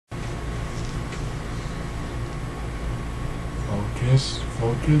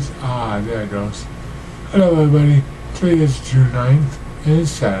Focus. Ah, there it goes. Hello everybody. Today is June 9th and it's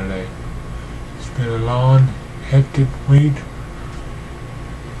Saturday. It's been a long, hectic week.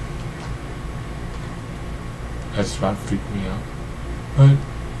 That's about freaked me out. But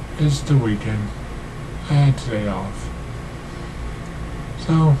it's the weekend. I had today off.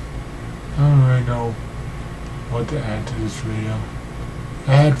 So, I don't really know what to add to this video.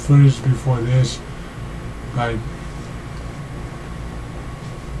 I had footage before this, but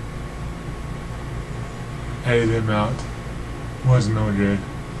edited them out. Wasn't no good.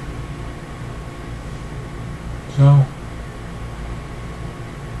 So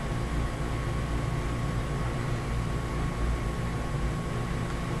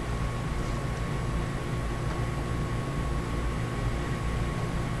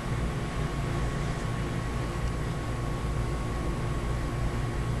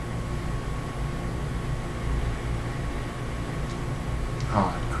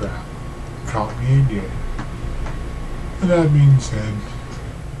oh crap. Caught me again. With that being said,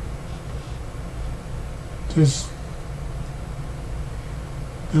 just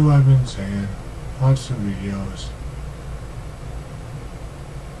do what I've been saying. Watch the videos.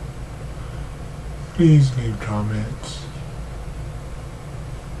 Please leave comments.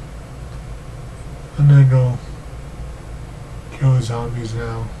 I'm gonna go kill zombies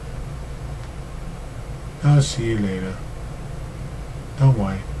now. I'll see you later. Don't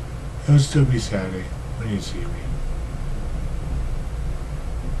worry. It'll still be Saturday when you see me.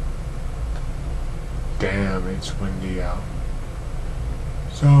 Damn, it's windy out.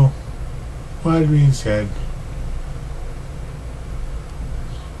 So, with that being said,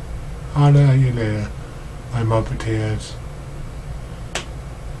 I'll at you later, my muppets.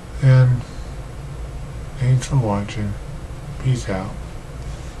 And thanks for watching. Peace out.